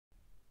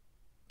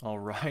All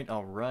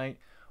right.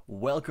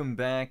 Welcome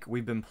back.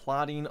 We've been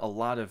plotting a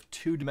lot of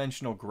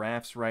two-dimensional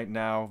graphs right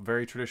now,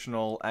 very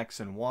traditional X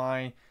and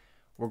Y.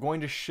 We're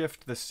going to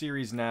shift the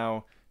series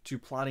now to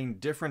plotting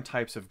different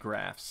types of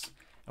graphs.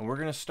 And we're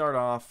going to start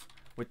off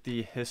with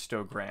the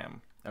histogram,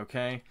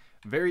 okay?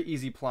 Very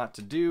easy plot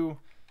to do.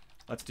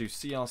 Let's do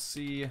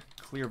CLC,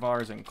 clear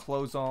vars, and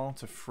close all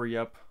to free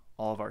up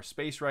all of our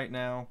space right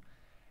now.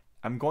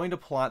 I'm going to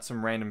plot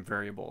some random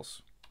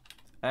variables.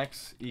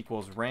 X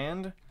equals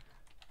rand.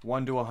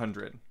 1 to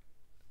 100.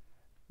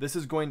 This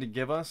is going to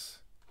give us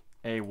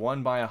a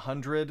 1 by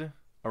 100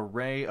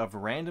 array of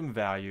random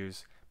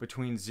values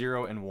between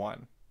 0 and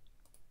 1.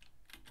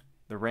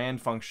 The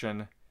rand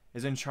function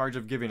is in charge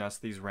of giving us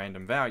these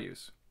random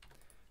values.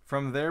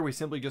 From there, we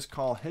simply just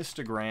call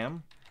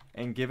histogram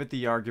and give it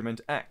the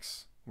argument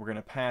x. We're going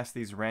to pass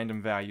these random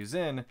values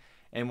in,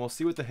 and we'll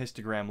see what the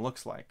histogram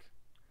looks like.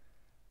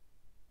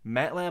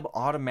 MATLAB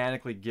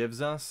automatically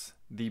gives us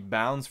the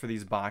bounds for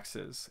these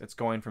boxes. It's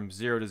going from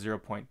 0 to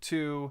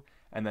 0.2,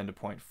 and then to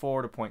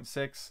 0.4 to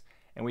 0.6,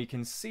 and we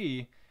can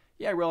see,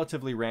 yeah,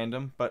 relatively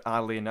random, but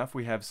oddly enough,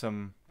 we have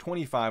some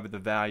 25 of the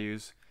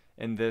values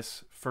in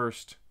this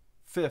first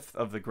fifth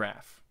of the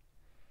graph.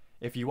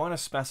 If you want to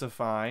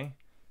specify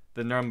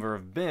the number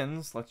of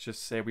bins, let's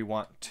just say we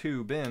want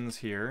 2 bins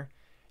here,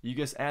 you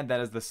just add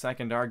that as the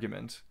second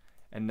argument,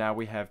 and now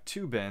we have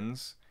 2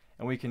 bins,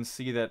 and we can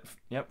see that,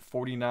 yep,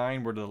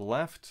 49 were to the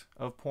left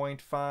of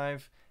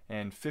 0.5,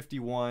 and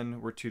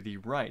 51 were to the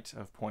right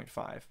of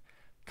 0.5.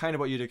 Kind of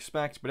what you'd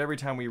expect, but every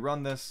time we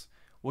run this,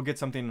 we'll get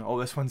something, oh,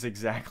 this one's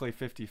exactly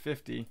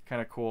 50-50,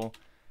 kind of cool.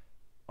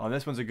 Oh,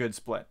 this one's a good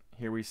split.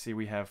 Here we see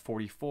we have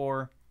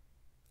 44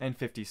 and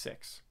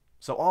 56.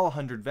 So all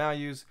 100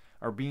 values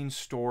are being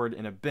stored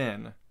in a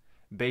bin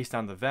based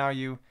on the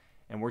value,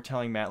 and we're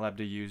telling MATLAB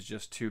to use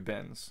just 2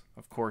 bins.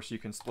 Of course, you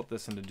can split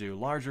this into do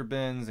larger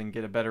bins and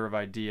get a better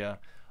idea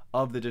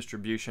of the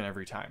distribution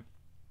every time.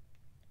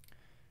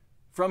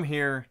 From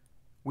here,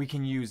 we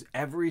can use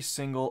every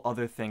single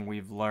other thing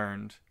we've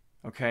learned,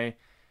 okay?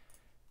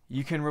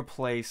 You can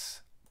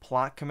replace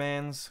plot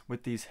commands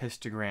with these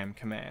histogram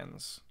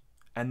commands,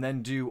 and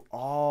then do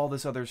all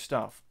this other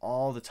stuff,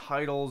 all the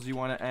titles you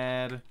want to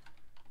add,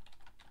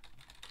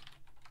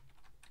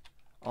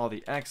 all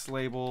the X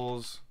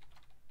labels,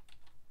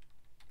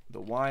 the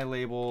Y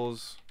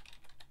labels,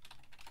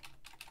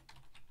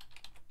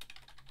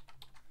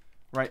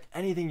 right?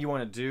 Anything you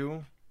want to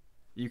do,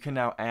 you can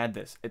now add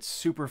this. It's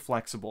super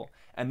flexible.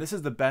 And this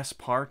is the best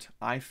part,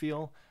 I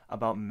feel,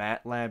 about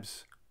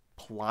MATLAB's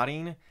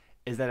plotting,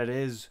 is that it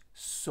is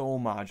so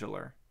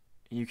modular.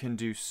 You can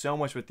do so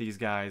much with these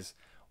guys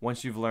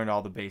once you've learned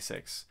all the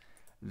basics.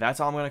 That's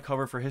all I'm going to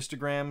cover for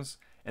histograms.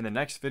 In the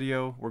next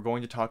video, we're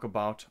going to talk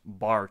about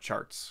bar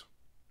charts.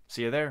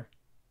 See you there.